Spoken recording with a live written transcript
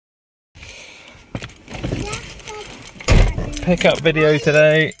pickup video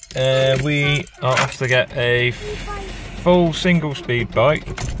today. We are off to get a full single speed bike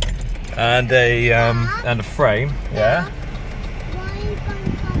and a frame. Yeah.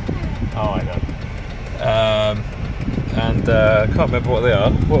 Oh, I know. And can't remember what they are.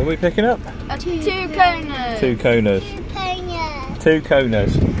 What are we picking up? Two Konas. Two Konas. Two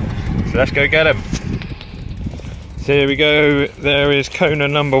Konas. So let's go get them. So here we go. There is Kona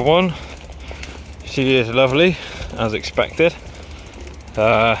number 1. She is lovely, as expected.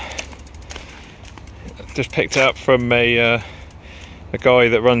 Just picked it up from a guy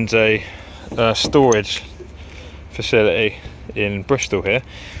that runs a storage facility in Bristol here.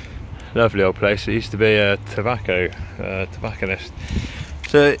 Lovely old place. It used to be a tobacconist.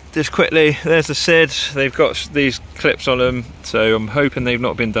 So just quickly, there's the SIDs. They've got these clips on them, so I'm hoping they've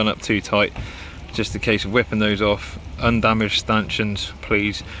not been done up too tight. Just a case of whipping those off. Undamaged stanchions,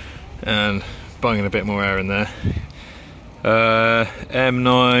 please, and bunging a bit more air in there.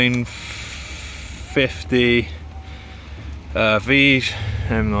 M950 V's,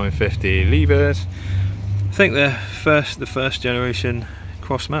 M950 levers. I think they're the first generation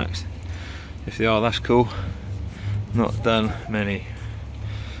Cross Max. If they are, that's cool. Not done many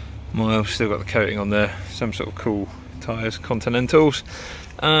miles, still got the coating on there. Some sort of cool tyres, Continentals.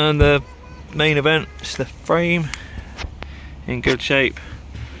 And the main event is the frame in good shape.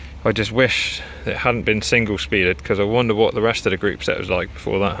 I just wish it hadn't been single speeded, because I wonder what the rest of the group set was like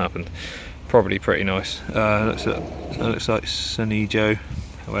before that happened. Probably pretty nice. Looks like Sunny Joe,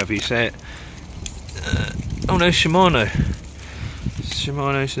 however you say it. Oh no, Shimano,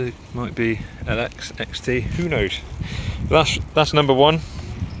 so it might be LX, XT, who knows. That's number 1.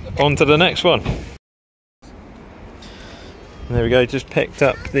 On to the next one. There we go. Just picked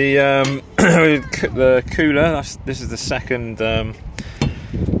up the the Kula. This is the second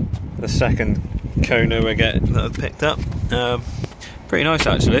Kona we're getting that I've picked up. Pretty nice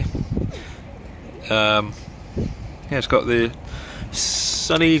actually. Yeah, it's got the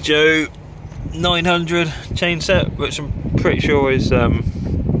Sunny Joe 900 chain set, which I'm pretty sure is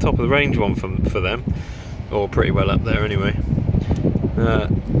top of the range one for them, or pretty well up there anyway.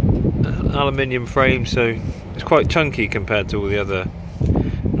 Aluminium frame, so it's quite chunky compared to all the other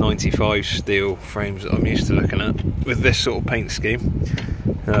 95 steel frames that I'm used to looking at with this sort of paint scheme.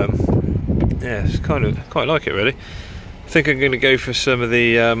 Yeah, it's quite like it really. I think I'm going to go for some of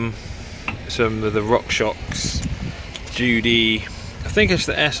the RockShox Judy. I think it's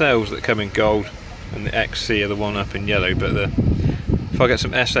the SLs that come in gold, and the XC are the one up in yellow. But if I get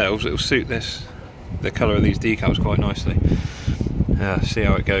some SLs, it'll suit the colour of these decals quite nicely. See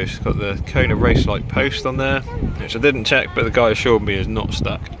how it goes. Got the Kona race light post on there, which I didn't check, but the guy assured me is not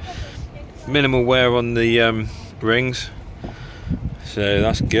stuck. Minimal wear on the rings, so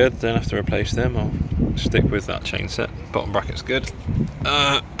that's good. Don't have to replace them. I'll stick with that chain set. Bottom bracket's good.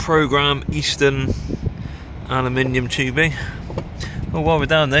 Program Eastern aluminium tubing. Well, while we're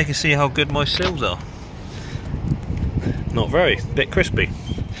down there, you can see how good my sills are. Not very, bit crispy.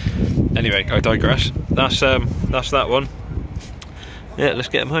 Anyway, I digress. That's that one. Yeah, let's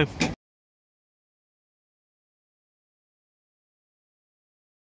get them home.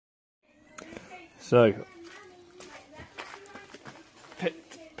 So,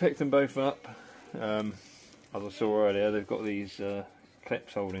 picked them both up. As I saw earlier, they've got these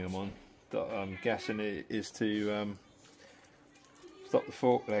clips holding them on. I'm guessing it is to stop the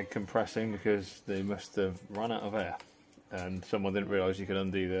fork leg compressing, because they must have run out of air, and someone didn't realise you could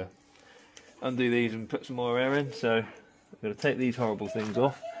undo these and put some more air in. So I'm going to take these horrible things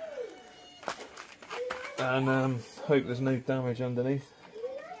off and hope there's no damage underneath.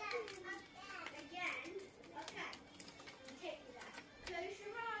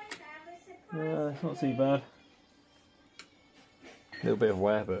 It's not too bad. A little bit of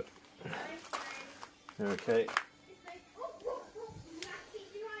wear, but okay.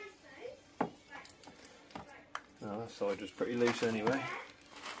 Oh, that side was pretty loose anyway.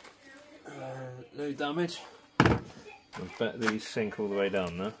 No damage. I bet these sink all the way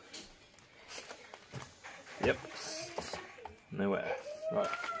down now. Yep. No air. Right,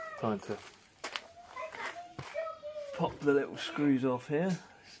 time to pop the little screws off here.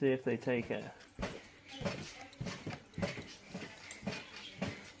 See if they take air.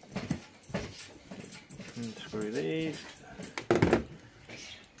 Unscrew these.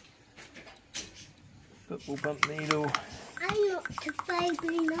 Football bump needle. I'm not the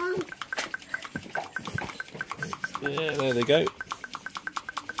baby now. Yeah, there they go.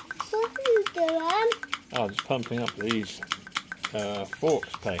 What are you doing? Oh, just pumping up these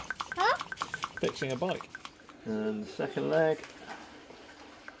forks, Pay. Huh? Fixing a bike. And the second leg.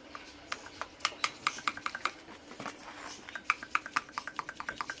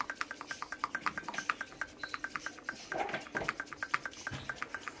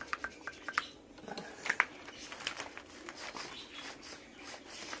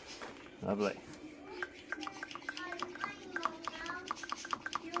 Lovely.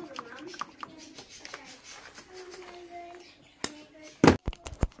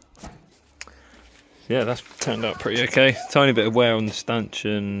 Yeah, that's turned out pretty okay. Tiny bit of wear on the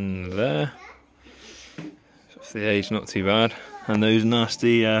stanchion there. For the age, not too bad. And those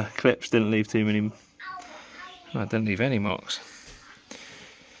nasty clips didn't leave too many. I didn't leave any marks.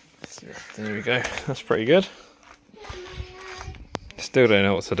 So, there we go. That's pretty good. Still don't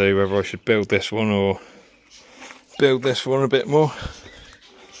know what to do, whether I should build this one or build this one a bit more.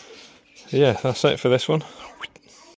 Yeah, that's it for this one.